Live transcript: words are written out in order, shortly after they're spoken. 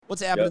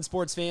What's happening,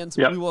 sports fans?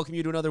 Yep. We welcome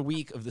you to another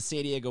week of the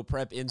San Diego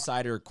Prep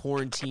Insider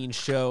Quarantine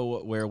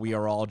Show, where we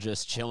are all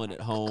just chilling at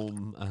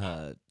home,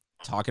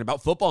 talking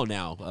about football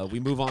now. We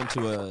move on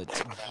to a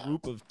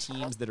group of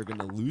teams that are going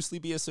to loosely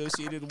be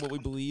associated with what we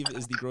believe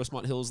is the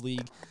Grossmont Hills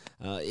League.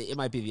 It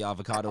might be the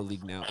Avocado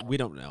League now. We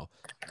don't know.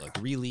 Look,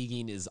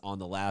 re-leaguing is on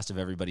the last of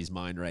everybody's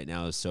mind right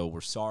now, so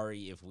we're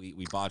sorry if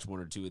we botch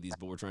one or two of these,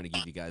 but we're trying to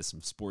give you guys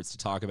some sports to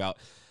talk about.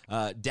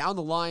 Down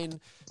the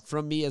line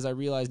from me, as I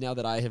realize now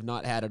that I have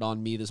not had it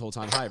on me this whole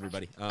time. Hi,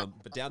 everybody.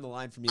 But down the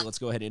line from me, let's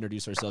go ahead and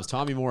introduce ourselves.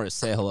 Tommy Morris,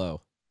 say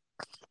hello.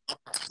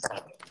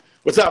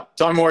 What's up?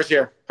 Tommy Morris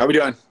here. How we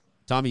doing?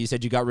 Tommy, you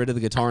said you got rid of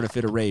the guitar in a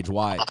fit of rage.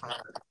 Why?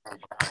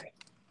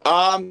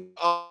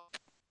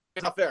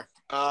 It's not fair.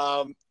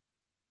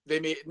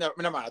 Never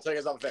mind. I'll tell you,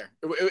 it's not fair.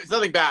 It's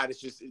nothing bad.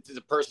 It's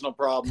a personal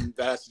problem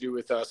that has to do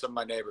with some of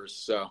my neighbors.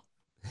 So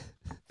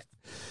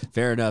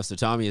fair enough. So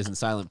Tommy is in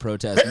silent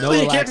protest.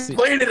 You can't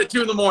complain at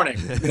 2 a.m.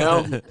 You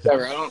know,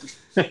 whatever. I don't.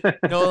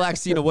 Noah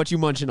Laxina, what you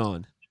munching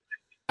on?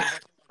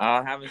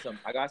 I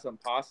got some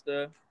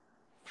pasta.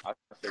 I'll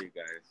show you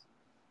guys.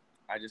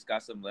 I just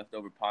got some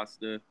leftover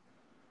pasta.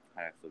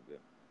 I feel good.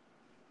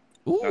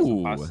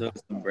 Ooh. Got some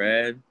pasta, some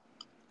bread,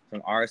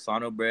 some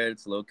Arasano bread.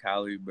 It's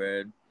low-calorie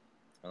bread.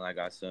 And I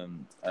got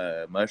some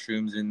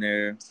mushrooms in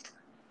there.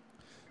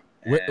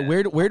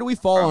 Where do we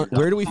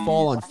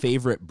fall on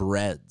favorite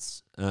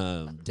breads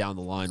down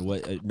the line?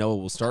 Noah,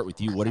 we'll start with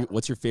you.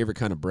 What's your favorite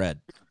kind of bread?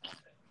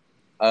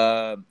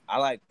 I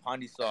like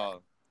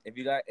pandesal. If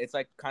you got, it's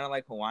like kind of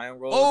like Hawaiian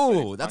rolls.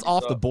 Oh, that's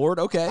off the board.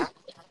 Okay,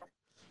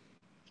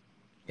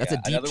 that's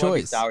a deep choice. One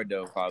would be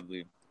sourdough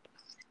probably.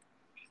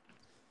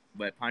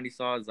 But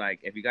pandesal is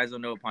like, if you guys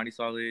don't know what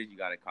pandesal is, you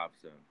gotta cop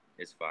some.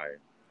 It's fire.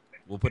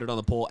 We'll put it on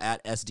the poll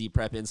at SD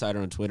Prep Insider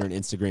on Twitter and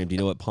Instagram. Do you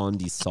know what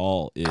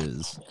pandesal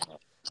is?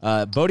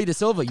 Bodie De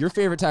Silva, your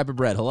favorite type of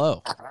bread.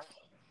 Hello.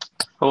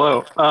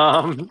 Hello.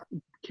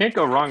 Can't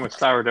go wrong with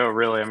sourdough,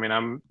 really. I mean,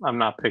 I'm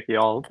not picky.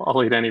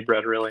 I'll eat any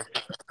bread, really.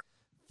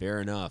 Fair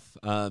enough.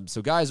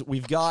 So, guys,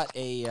 we've got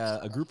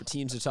a group of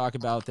teams to talk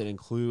about that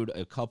include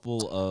a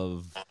couple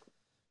of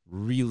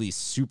really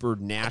super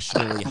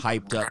nationally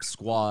hyped up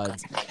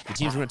squads. The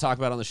teams we're going to talk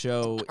about on the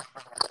show: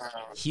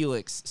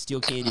 Helix, Steel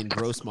Canyon,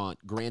 Grossmont,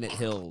 Granite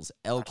Hills,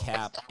 El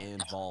Cap,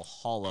 and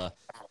Valhalla.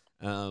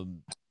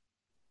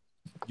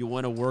 You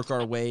want to work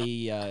our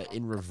way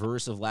in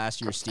reverse of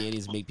last year's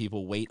standings, make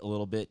people wait a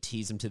little bit,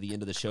 tease them to the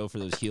end of the show for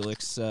those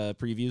Helix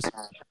previews?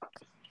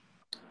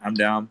 I'm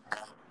down.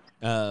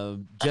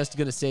 Just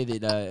going to say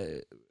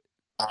that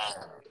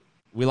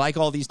we like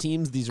all these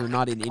teams. These are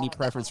not in any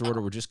preference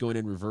order. We're just going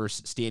in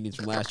reverse standings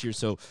from last year.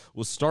 So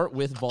we'll start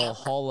with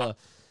Valhalla.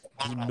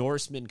 The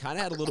Norsemen kind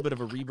of had a little bit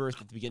of a rebirth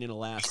at the beginning of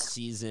last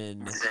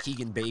season.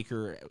 Keegan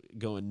Baker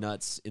going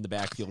nuts in the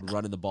backfield,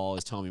 running the ball,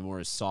 as Tommy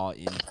Morris saw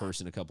in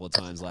person a couple of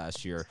times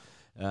last year.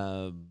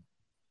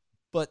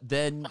 But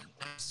then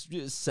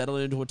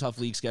settling into a tough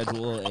league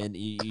schedule, and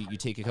you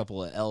take a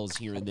couple of L's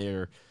here and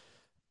there.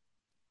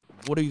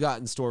 What do you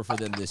got in store for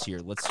them this year?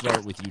 Let's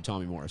start with you,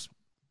 Tommy Morris.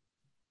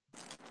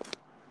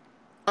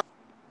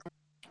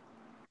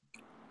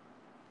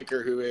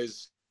 Baker, who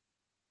is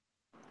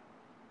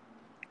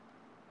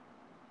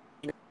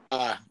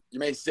you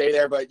may stay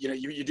there, but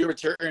you do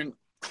return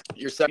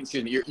your second.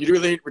 Excuse me, you do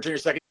really return your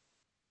second.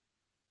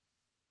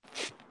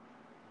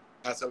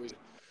 That's always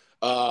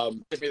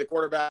be the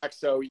quarterback.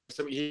 So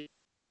he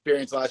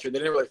experienced last year. They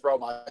didn't really throw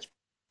much.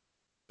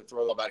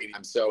 Throw about 80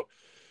 times. So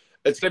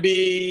it's going to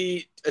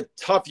be a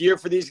tough year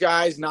for these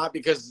guys. Not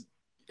because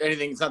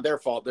it's not their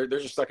fault. They're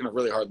just stuck in a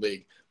really hard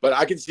league. But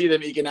I can see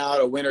them eking out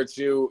a win or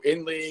two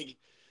in league.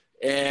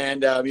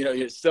 And,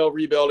 you're still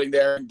rebuilding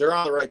there. They're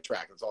on the right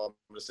track. That's all I'm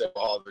going to say.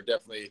 They're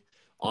definitely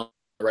on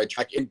the right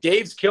track. And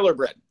Dave's Killer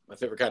Bread, my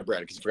favorite kind of bread,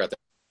 because you forgot to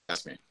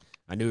ask me.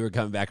 I knew we were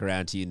coming back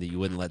around to you and that you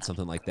wouldn't let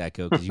something like that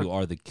go because you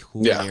are the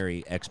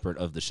culinary expert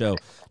of the show.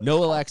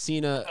 Noah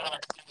Laxina,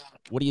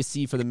 what do you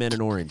see for the men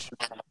in orange?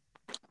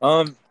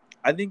 I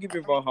think if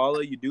you're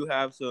Valhalla, you do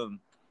have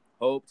some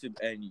hope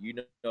and you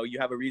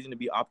have a reason to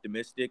be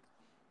optimistic.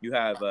 You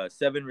have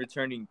 7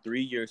 returning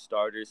 3-year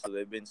starters, so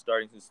they've been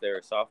starting since they were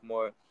a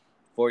sophomore.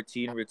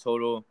 14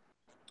 total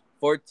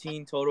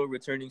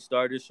returning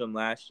starters from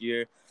last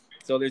year.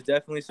 So there's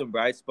definitely some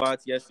bright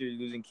spots. Yes, you're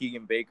losing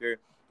Keegan Baker,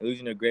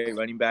 losing a great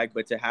running back,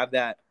 but to have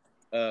that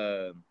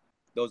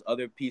those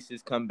other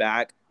pieces come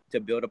back to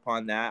build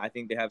upon that, I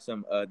think they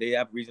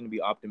have reason to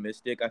be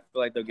optimistic. I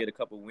feel like they'll get a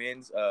couple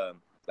wins.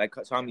 Like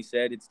Tommy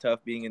said, it's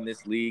tough being in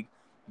this league,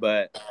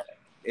 but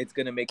it's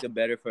gonna make them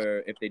better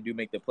for if they do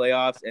make the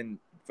playoffs, and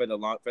for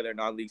their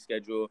non-league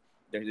schedule,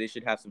 they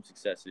should have some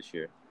success this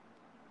year.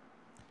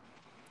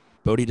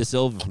 Bodie De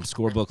Silva from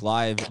Scorebook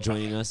Live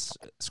joining us.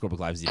 Scorebook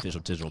Live is the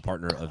official digital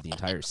partner of the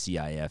entire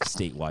CIF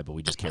statewide, but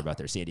we just care about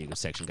their San Diego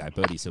section guy,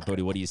 Bodie. So,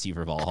 Bodie, what do you see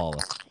for Valhalla?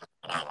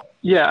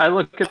 Yeah, I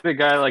look at the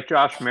guy like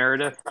Josh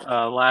Meredith.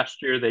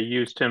 Last year, they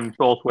used him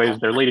both ways.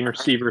 Their leading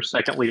receiver,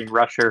 second leading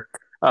rusher.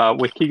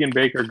 with Keegan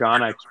Baker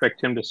gone, I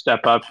expect him to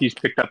step up. He's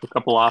picked up a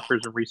couple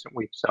offers in recent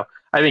weeks, so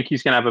I think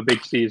he's going to have a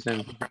big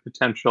season,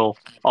 potential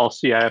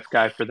all-CIF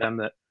guy for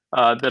them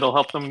that'll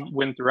help them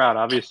win throughout.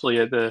 Obviously,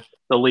 the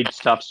league's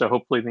tough, so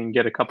hopefully they can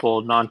get a couple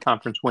of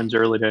non-conference wins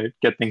early to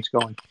get things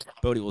going.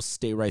 Bodie, we'll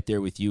stay right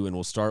there with you, and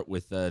we'll start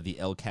with the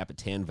El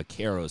Capitan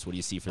Vaqueros. What do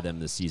you see for them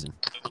this season?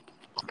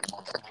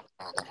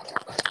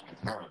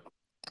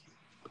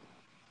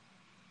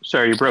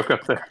 Sorry, you broke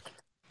up there.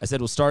 I said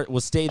we'll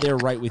stay there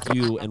right with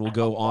you, and we'll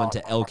go on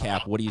to El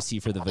Cap. What do you see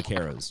for the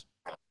Vaqueros?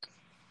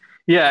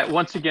 Yeah,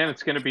 once again,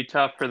 it's going to be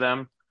tough for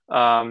them.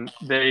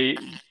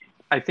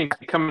 I think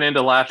coming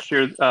into last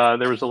year,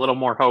 there was a little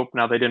more hope.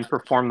 Now they didn't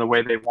perform the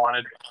way they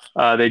wanted.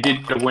 They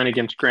did get a win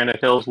against Granite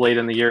Hills late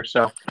in the year.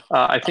 So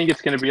I think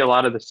it's going to be a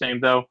lot of the same,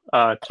 though.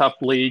 Tough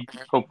league.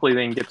 Hopefully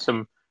they can get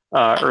some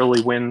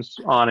early wins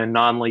on in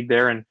non-league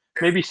there and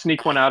maybe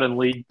sneak one out in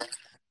league.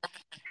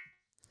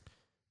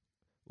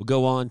 We'll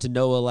go on to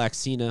Noah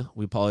Laxina.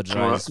 We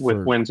apologize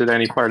with wins at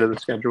any part of the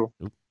schedule.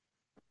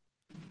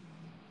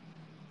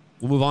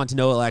 We'll move on to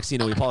Noah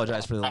Laxina. We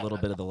apologize for the little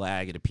bit of the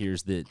lag. It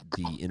appears that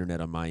the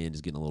internet on my end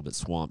is getting a little bit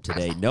swamped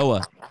today.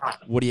 Noah,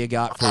 what do you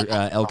got for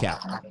El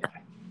Cap?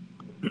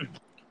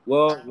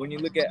 Well, when you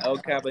look at El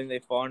Cap, I think they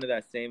fall into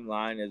that same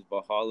line as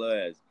Valhalla,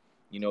 as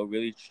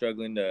really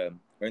struggling to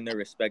earn their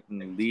respect in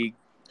the league.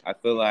 I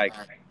feel like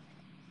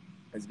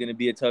it's going to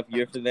be a tough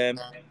year for them,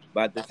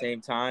 but at the same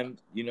time,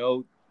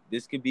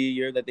 this could be a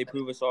year that they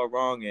prove us all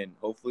wrong, and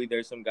hopefully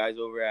there's some guys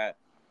over at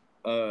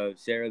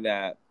Sarah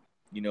that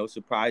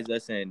surprise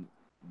us and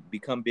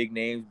become big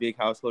names, big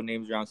household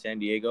names around San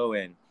Diego.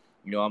 And,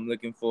 I'm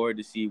looking forward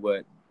to see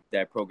what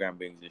that program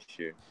brings this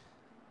year.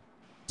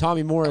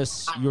 Tommy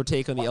Morris, your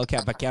take on the El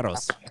Cap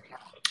Vaqueros.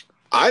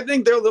 I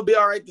think they'll be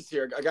all right this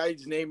year. A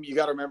guy's name you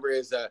got to remember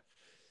is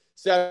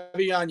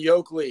Savion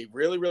Yokley.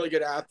 Really, really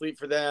good athlete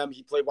for them.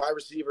 He played wide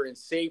receiver and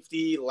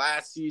safety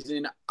last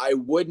season. I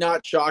would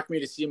not shock me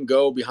to see him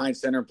go behind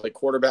center and play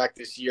quarterback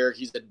this year.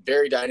 He's a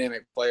very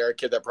dynamic player, a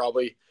kid that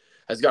probably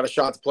has got a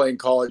shot to play in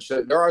college.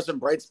 So there are some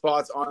bright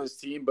spots on this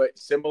team, but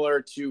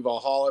similar to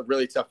Valhalla,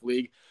 really tough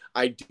league.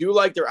 I do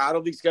like their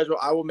out-of-league schedule.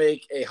 I will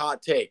make a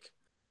hot take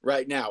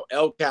right now.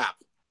 El Cap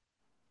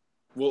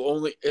will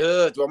only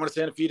do I want to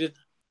say undefeated?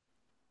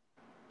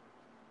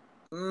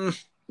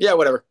 Yeah,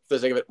 whatever. For the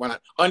sake of it, why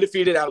not?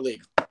 Undefeated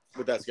out-of-league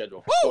with that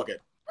schedule. Okay.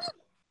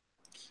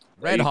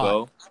 Red hot.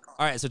 All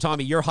right, so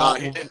Tommy, you're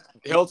hot.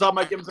 Hilltop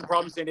might give him some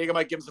problems. San Diego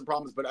might give him some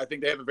problems, but I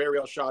think they have a very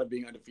real shot of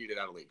being undefeated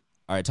out-of-league.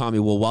 All right, Tommy,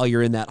 well, while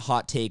you're in that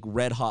hot take,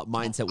 red hot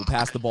mindset, we'll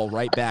pass the ball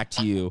right back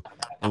to you,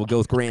 and we'll go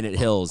with Granite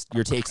Hills.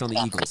 Your takes on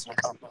the Eagles.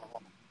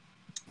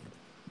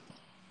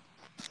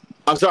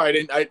 I'm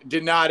sorry, I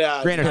did not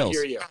Granite Hills.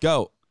 Hear you.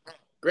 Go.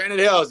 Granite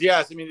Hills,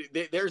 yes. I mean,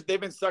 they've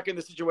been stuck in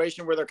the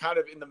situation where they're kind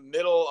of in the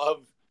middle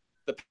of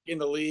in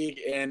the league,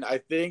 and I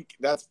think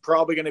that's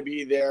probably going to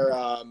be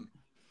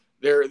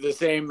the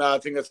same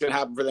thing that's going to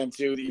happen for them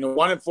too.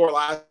 1-4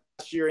 last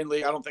year in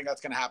league. I don't think that's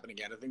going to happen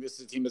again. I think this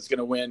is a team that's going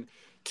to win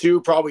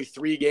 2, probably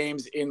 3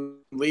 games in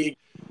league.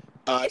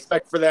 I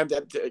expect for them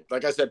to,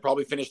 like I said,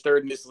 probably finish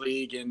 3rd in this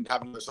league and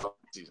have another solid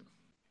season.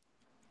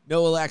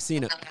 Noah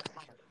Laxina.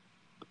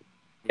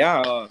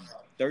 Yeah,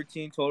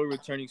 13 total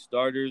returning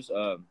starters.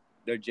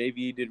 Their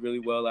JV did really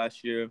well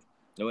last year.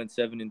 They went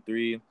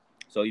 7-3.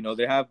 So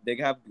they have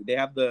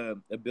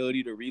the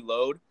ability to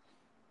reload.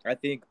 I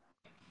think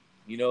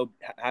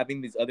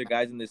having these other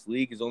guys in this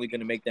league is only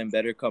going to make them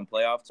better come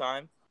playoff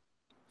time.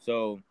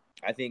 So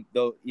I think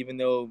even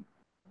though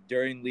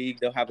during league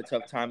they'll have a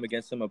tough time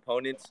against some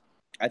opponents,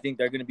 I think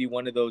they're going to be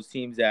one of those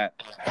teams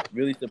that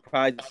really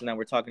surprise us, and that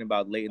we're talking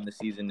about late in the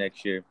season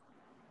next year.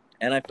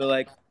 And I feel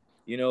like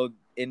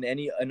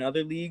in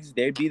other leagues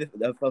they'd be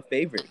a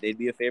favorite. They'd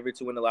be a favorite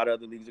to win a lot of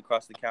other leagues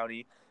across the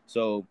county.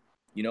 So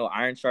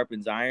iron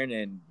sharpens iron,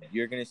 and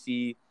you're going to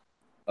see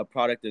a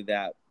product of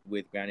that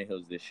with Granite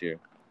Hills this year.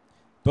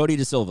 Bodie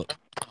De Silva.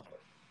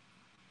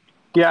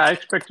 Yeah, I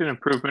expect an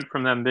improvement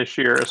from them this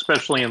year,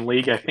 especially in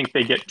league. I think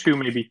they get 2,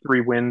 maybe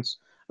 3 wins.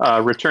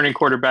 Returning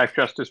quarterback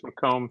Justice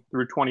McComb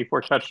threw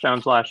 24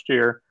 touchdowns last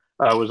year.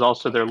 Was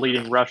also their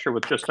leading rusher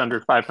with just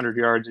under 500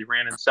 yards. He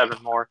ran in 7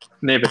 more.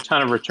 And they have a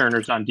ton of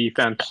returners on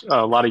defense,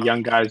 a lot of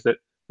young guys that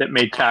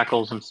made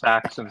tackles and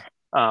sacks. And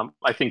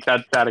I think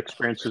that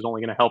experience is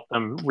only going to help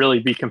them really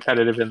be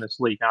competitive in this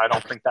league. Now, I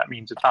don't think that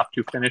means a top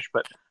 2 finish,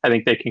 but I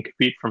think they can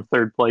compete from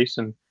 3rd place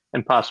and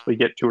possibly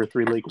get 2 or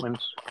 3 league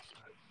wins.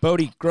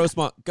 Bodie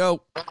Grossmont,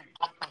 go.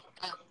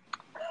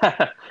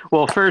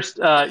 Well, first,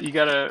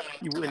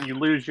 when you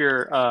lose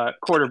your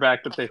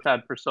quarterback that they've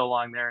had for so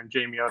long there, and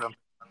Jamie Odom,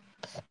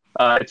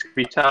 it's going to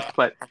be tough,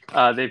 but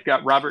they've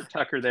got Robert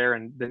Tucker there,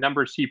 and the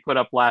numbers he put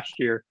up last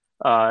year,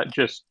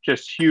 just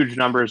huge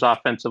numbers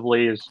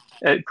offensively.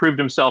 It proved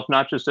himself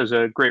not just as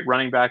a great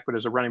running back, but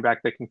as a running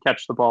back that can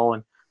catch the ball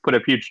and put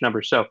up huge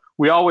numbers. So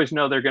we always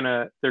know they're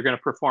gonna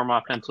perform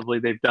offensively.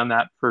 They've done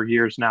that for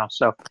years now.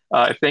 So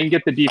if they can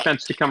get the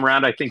defense to come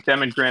around, I think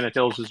them and Granite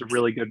Hills is a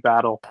really good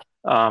battle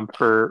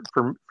for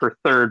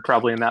 3rd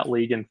probably in that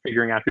league, and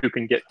figuring out who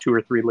can get 2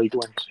 or 3 league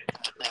wins.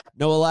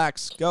 Noah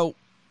Lax, go.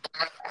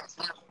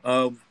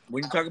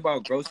 When you talk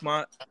about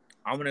Grossmont,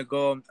 I'm gonna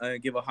go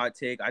and give a hot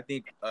take. I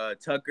think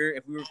Tucker,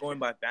 if we were going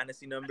by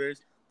fantasy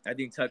numbers, I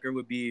think Tucker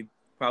would be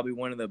probably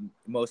one of the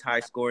most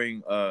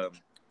high-scoring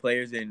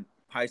players in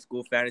high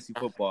school fantasy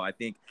football. I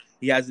think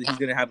he's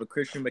gonna have a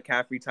Christian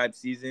McCaffrey type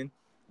season.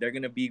 They're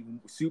gonna be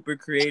super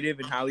creative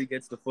in how he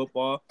gets the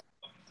football.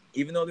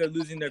 Even though they're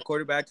losing their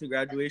quarterback to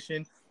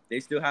graduation, they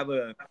still have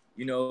a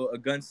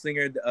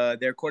gunslinger.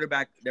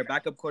 Their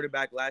backup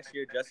quarterback last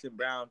year, Justin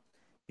Brown,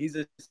 he's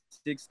a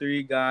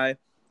 6'3" guy.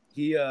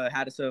 He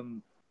had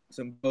some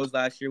goals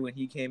last year when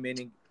he came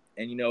in,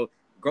 and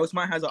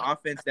Grossmont has an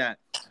offense that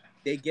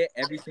they get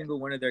every single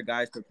one of their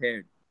guys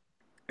prepared.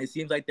 It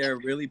seems like they're a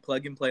really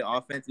plug-and-play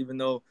offense, even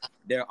though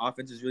their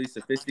offense is really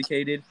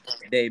sophisticated.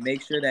 They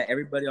make sure that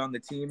everybody on the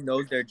team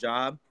knows their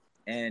job,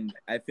 and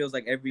it feels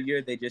like every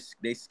year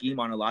they scheme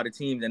on a lot of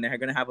teams, and they're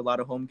going to have a lot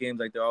of home games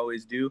like they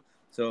always do.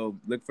 So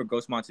look for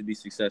Grossmont to be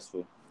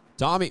successful.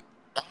 Tommy.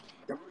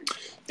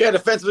 Yeah,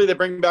 defensively, they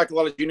bring back a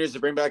lot of juniors. They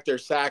bring back their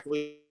sack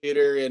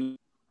leader and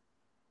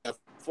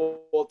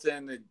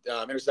Fulton,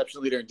 the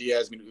interception leader, and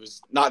Diaz. I mean, it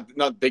was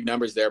not big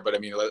numbers there, but I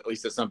mean, at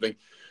least it's something.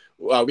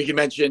 We can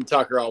mention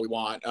Tucker all we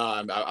want.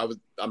 I'm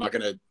not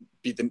going to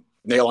beat the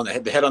nail on the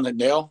head. The head on the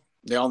nail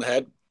on the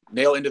head,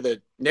 nail in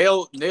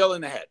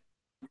the head.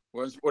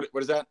 What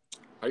is that?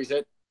 How do you say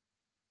it?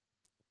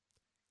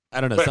 I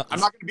don't know. But I'm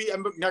not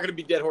going to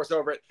be dead horse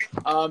over it.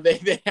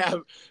 They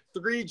have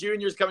 3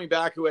 juniors coming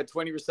back who had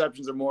 20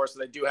 receptions or more, so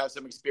they do have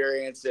some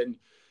experience. And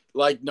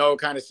like Noah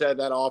kind of said,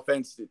 that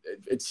offense,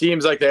 it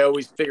seems like they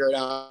always figure it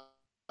out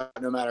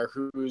no matter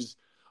who's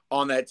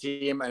on that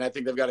team. And I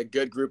think they've got a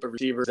good group of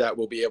receivers that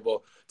will be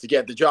able to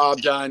get the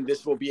job done.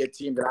 This will be a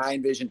team that I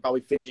envision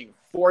probably finishing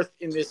 4th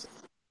in this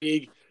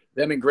league.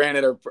 Them and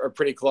Granite are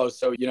pretty close.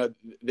 So,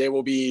 they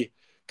will be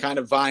kind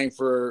of vying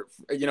for,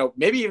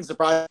 maybe even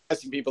surprising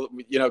people,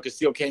 because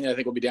Steel Canyon, I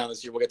think, will be down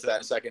this year. We'll get to that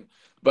in a second.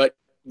 But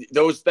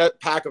that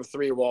pack of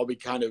 3 will all be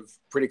kind of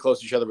pretty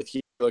close to each other with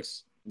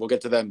Helix. We'll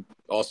get to them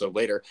also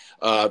later,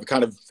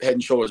 kind of head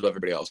and shoulders above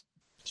everybody else.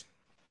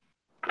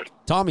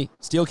 Tommy,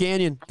 Steel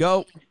Canyon,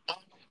 go.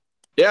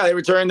 Yeah, they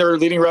return their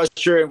leading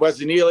rusher in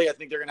Wesley Neely. I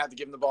think they're going to have to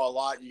give him the ball a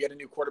lot. You get a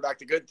new quarterback,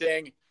 the good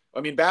thing. I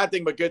mean, bad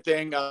thing, but good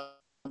thing.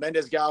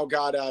 Mendez Gal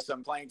got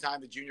some playing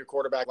time, the junior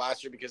quarterback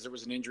last year, because there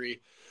was an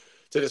injury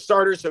to the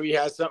starter. So he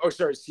has some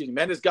 –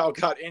 Mendez Gal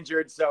got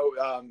injured. So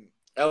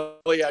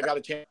Elia got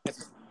a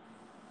chance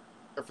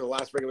for the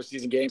last regular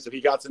season game. So he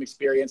got some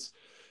experience.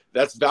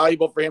 That's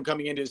valuable for him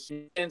coming into his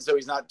season. So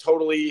he's not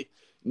totally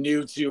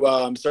new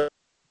to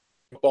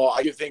football.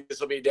 I do think this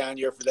will be a down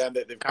year for them.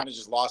 That they've kind of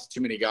just lost too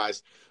many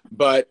guys,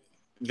 but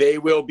they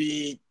will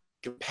be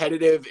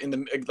competitive in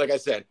the, like I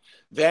said,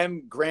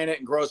 them, Granite,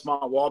 and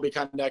Grossmont will all be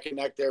kind of neck and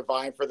neck there,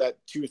 vying for that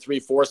 2,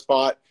 3, 4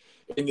 spot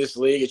in this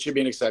league. It should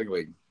be an exciting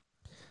league.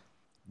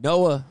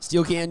 Noah,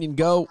 Steel Canyon,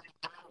 go.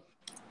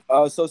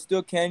 So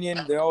Steel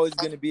Canyon, they're always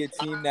going to be a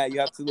team that you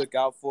have to look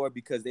out for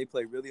because they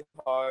play really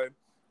hard.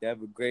 They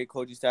have a great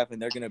coaching staff,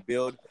 and they're going to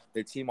build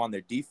their team on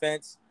their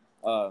defense.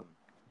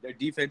 Their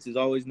defense is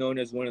always known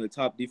as one of the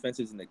top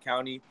defenses in the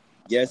county.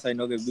 Yes, I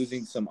know they're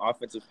losing some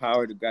offensive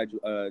power to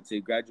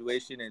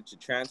graduation and to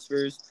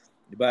transfers,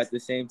 but at the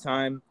same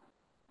time,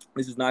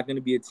 this is not going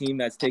to be a team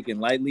that's taken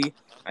lightly.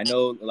 I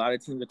know a lot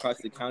of teams across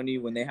the county,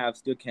 when they have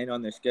Steel Canyon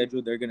on their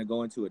schedule, they're going to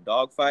go into a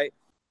dogfight,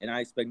 and I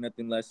expect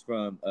nothing less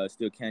from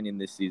Steel Canyon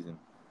this season.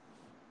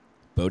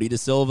 Bodie De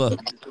Silva.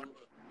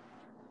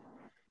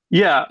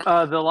 Yeah,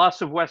 the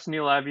loss of Wes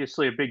Neal,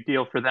 obviously a big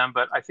deal for them,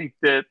 but I think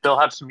that they'll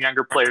have some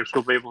younger players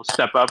who'll be able to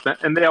step up,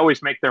 and they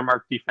always make their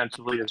mark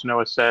defensively, as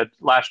Noah said.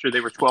 Last year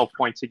they were 12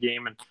 points a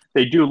game, and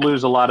they do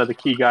lose a lot of the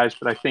key guys,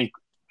 but I think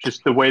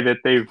just the way that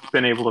they've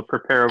been able to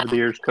prepare over the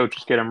years,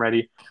 coaches get them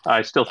ready.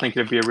 I still think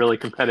it'd be a really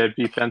competitive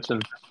defense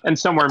and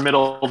somewhere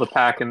middle of the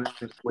pack in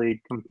this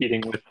league,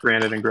 competing with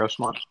Granite and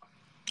Grossmont.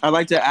 I'd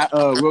like to add,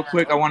 real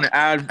quick, I want to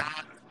add,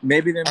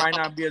 maybe they might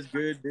not be as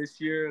good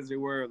this year as they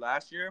were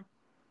last year,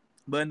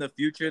 but in the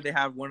future, they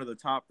have one of the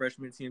top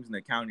freshman teams in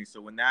the county. So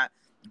when that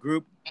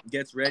group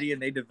gets ready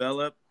and they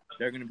develop,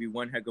 they're going to be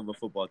one heck of a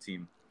football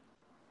team.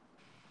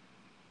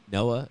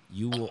 Noah,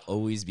 you will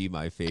always be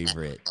my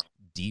favorite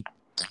deep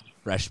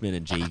freshman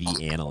and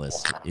JV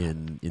analyst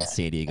in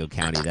San Diego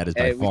County. That is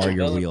by far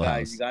your wheelhouse.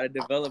 Guys. You got to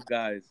develop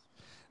guys.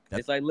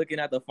 It's like looking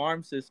at the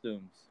farm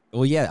systems.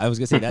 Well, yeah, I was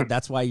gonna say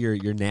that's why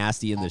you're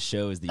nasty in the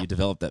show, is that you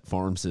developed that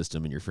farm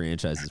system in your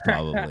franchises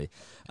probably.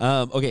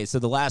 Okay, so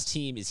the last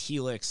team is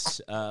Helix.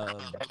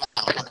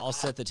 I'll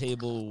set the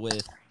table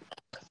with,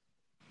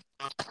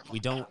 we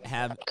don't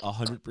have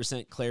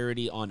 100%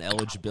 clarity on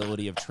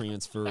eligibility of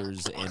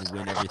transfers and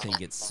when everything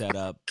gets set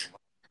up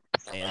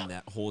and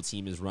that whole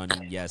team is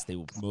running. Yes, they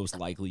will most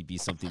likely be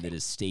something that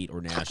is state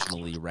or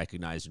nationally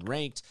recognized and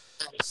ranked.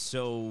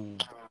 So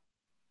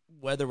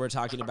whether we're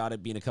talking about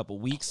it being a couple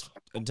weeks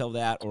until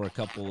that or at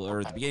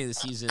the beginning of the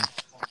season,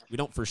 we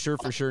don't for sure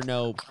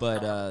know,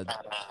 but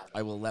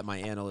I will let my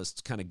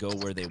analysts kind of go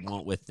where they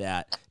want with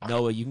that.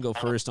 Noah, you can go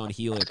first on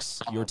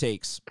Helix. Your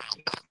takes.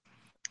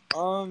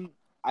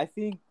 I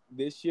think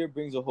this year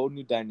brings a whole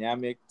new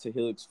dynamic to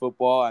Helix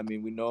football. I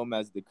mean, we know them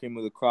as the cream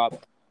of the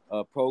crop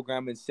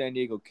program in San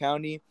Diego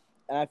County,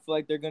 and I feel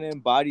like they're going to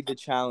embody the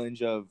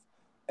challenge of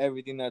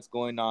everything that's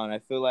going on. I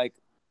feel like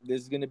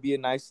this is going to be a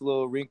nice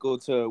little wrinkle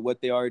to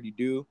what they already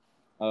do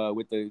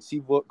with the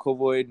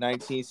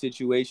COVID-19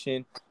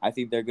 situation. I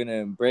think they're going to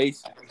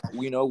embrace,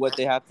 what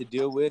they have to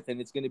deal with,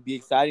 and it's going to be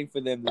exciting for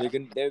them.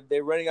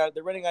 They're running out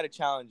of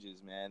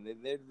challenges, man.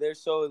 They're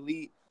so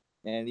elite,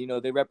 and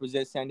they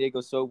represent San Diego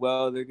so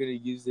well. They're going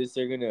to use this.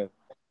 They're going to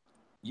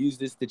use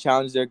this to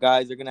challenge their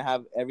guys. They're going to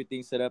have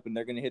everything set up, and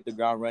they're going to hit the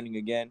ground running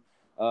again.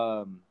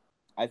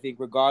 I think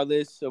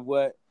regardless of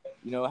what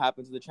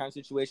happens to the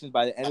transfer situations,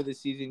 by the end of the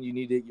season,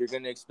 you're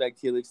going to expect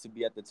Helix to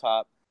be at the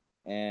top,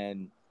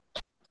 and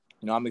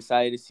I'm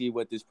excited to see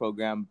what this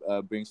program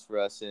brings for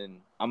us, and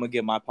I'm gonna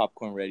get my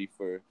popcorn ready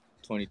for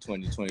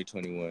 2020,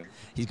 2021.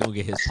 He's gonna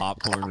get his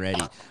popcorn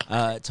ready.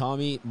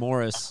 Tommy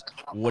Morris,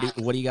 what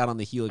do you got on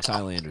the Helix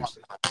Highlanders?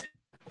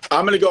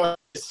 I'm gonna go and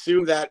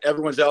assume that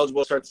everyone's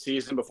eligible to start the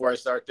season before I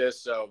start this,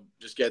 so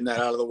just getting that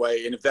out of the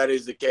way. And if that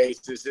is the case,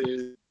 this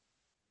is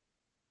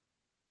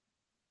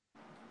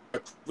a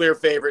clear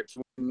favorite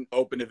to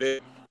open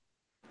division.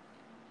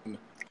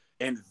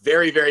 And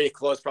very, very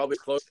close, probably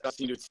close to a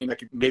team that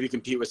could maybe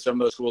compete with some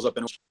of those schools up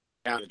in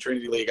the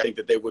Trinity League. I think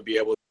that they would be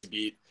able to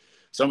beat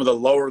some of the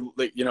lower,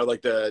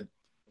 like the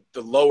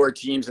lower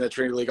teams in the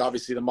Trinity League.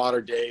 Obviously, the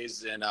Modern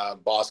Days and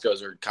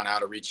Bosco's are kind of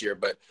out of reach here,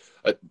 but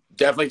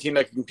definitely a team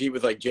that can compete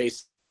with like J.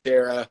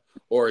 Sarah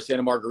or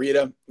Santa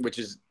Margarita, which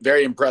is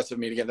very impressive.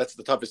 I mean, again, that's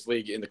the toughest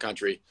league in the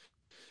country,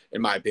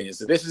 in my opinion.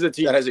 So this is a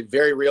team that has a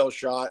very real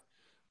shot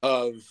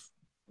of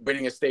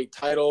winning a state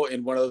title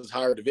in one of those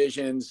higher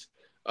divisions.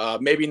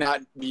 Maybe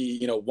not the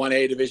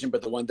 1A division,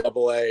 but the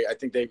 1AA. I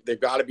think they've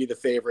got to be the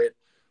favorite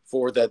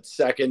for that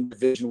second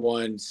Division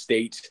I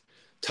state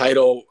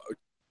title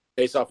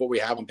based off what we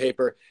have on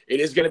paper. It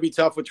is going to be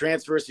tough with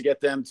transfers to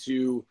get them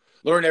to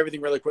learn everything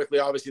really quickly.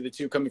 Obviously, the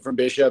two coming from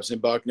Bishops and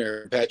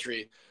Buckner and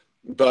Petrie.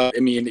 But I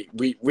mean,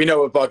 we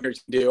know what Buckner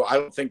can do. I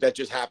don't think that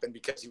just happened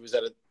because he was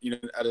at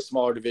a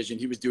smaller division.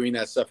 He was doing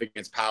that stuff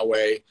against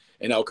Poway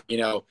and El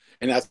Camino,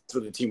 and that's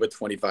with a team with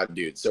 25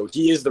 dudes. So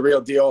he is the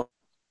real deal.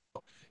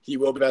 He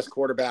will be the best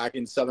quarterback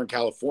in Southern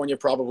California,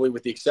 probably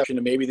with the exception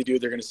of maybe the dude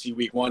they're going to see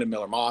week 1 in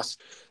Miller Moss.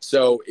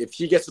 So if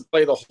he gets to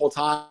play the whole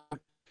time,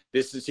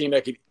 this is a team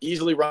that could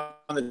easily run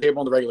the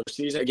table in the regular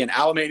season. Again,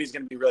 Alameda is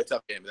going to be a really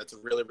tough game. That's a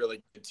really,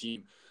 really good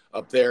team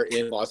up there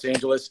in Los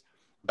Angeles.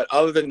 But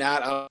other than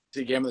that, I don't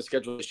see a game on the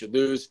schedule they should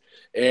lose.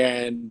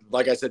 And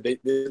like I said,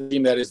 the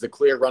team that is the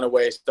clear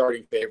runaway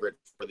starting favorite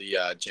for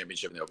the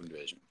championship in the Open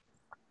Division.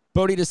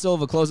 Bodie De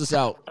Silva, close us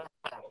out.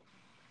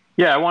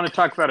 Yeah, I want to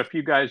talk about a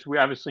few guys. We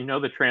obviously know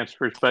the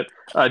transfers, but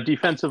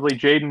defensively,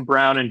 Jaden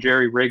Brown and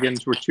Jerry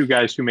Riggins were two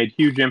guys who made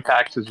huge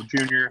impacts as a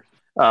junior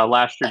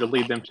last year to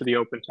lead them to the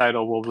Open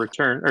title. Will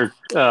return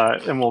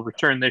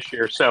this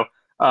year. So,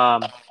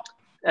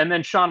 and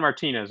then Sean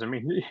Martinez. I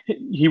mean,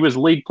 he was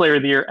League Player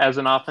of the Year as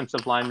an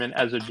offensive lineman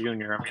as a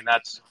junior. I mean,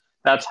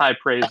 that's high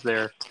praise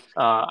there.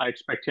 I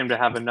expect him to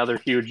have another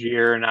huge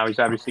year, and now he's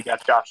obviously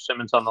got Josh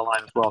Simmons on the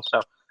line as well.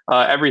 So.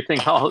 Everything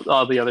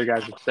all the other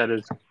guys have said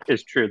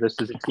is true. This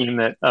is a team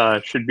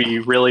that should be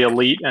really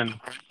elite, and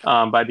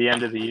by the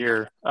end of the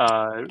year,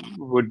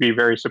 would be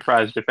very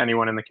surprised if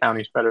anyone in the county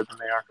is better than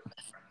they are.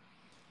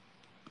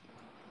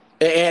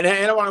 And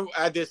I want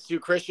to add this to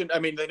Christian. I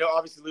mean, they know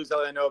obviously lose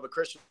all I know, but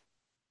Christian.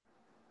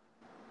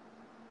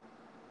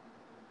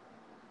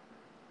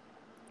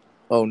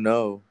 Oh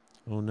no,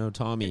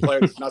 Tommy.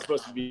 Player is not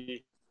supposed to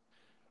be.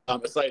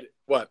 It's like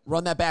what?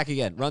 Run that back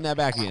again.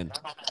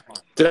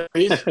 Did I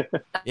read?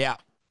 Yeah.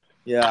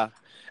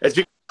 It's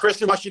because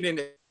Christian Washington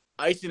has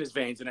ice in his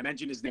veins, and I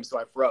mentioned his name, so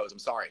I froze. I'm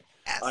sorry.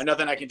 Yes.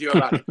 Nothing I can do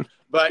about it.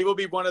 But he will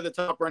be one of the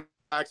top running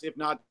backs, if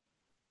not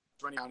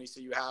running county.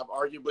 So you have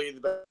arguably the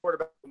best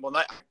quarterback. Well,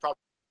 not probably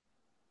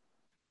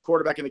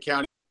quarterback in the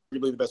county,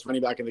 arguably the best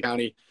running back in the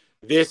county.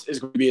 This is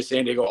going to be a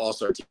San Diego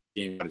All-Star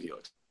team out of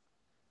Helix.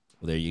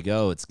 Well, there you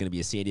go. It's going to be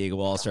a San Diego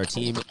All-Star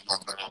team.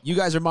 You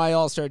guys are my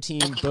All-Star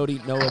team. Bodie,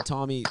 Noah,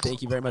 Tommy,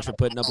 thank you very much for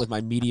putting up with my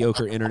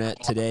mediocre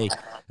internet today.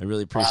 I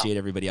really appreciate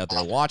everybody out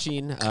there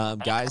watching.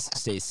 Guys,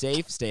 stay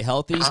safe, stay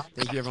healthy.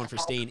 Thank you, everyone, for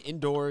staying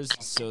indoors.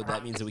 So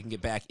that means that we can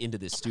get back into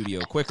this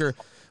studio quicker.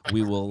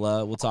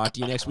 We'll talk to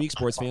you next week,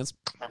 sports fans.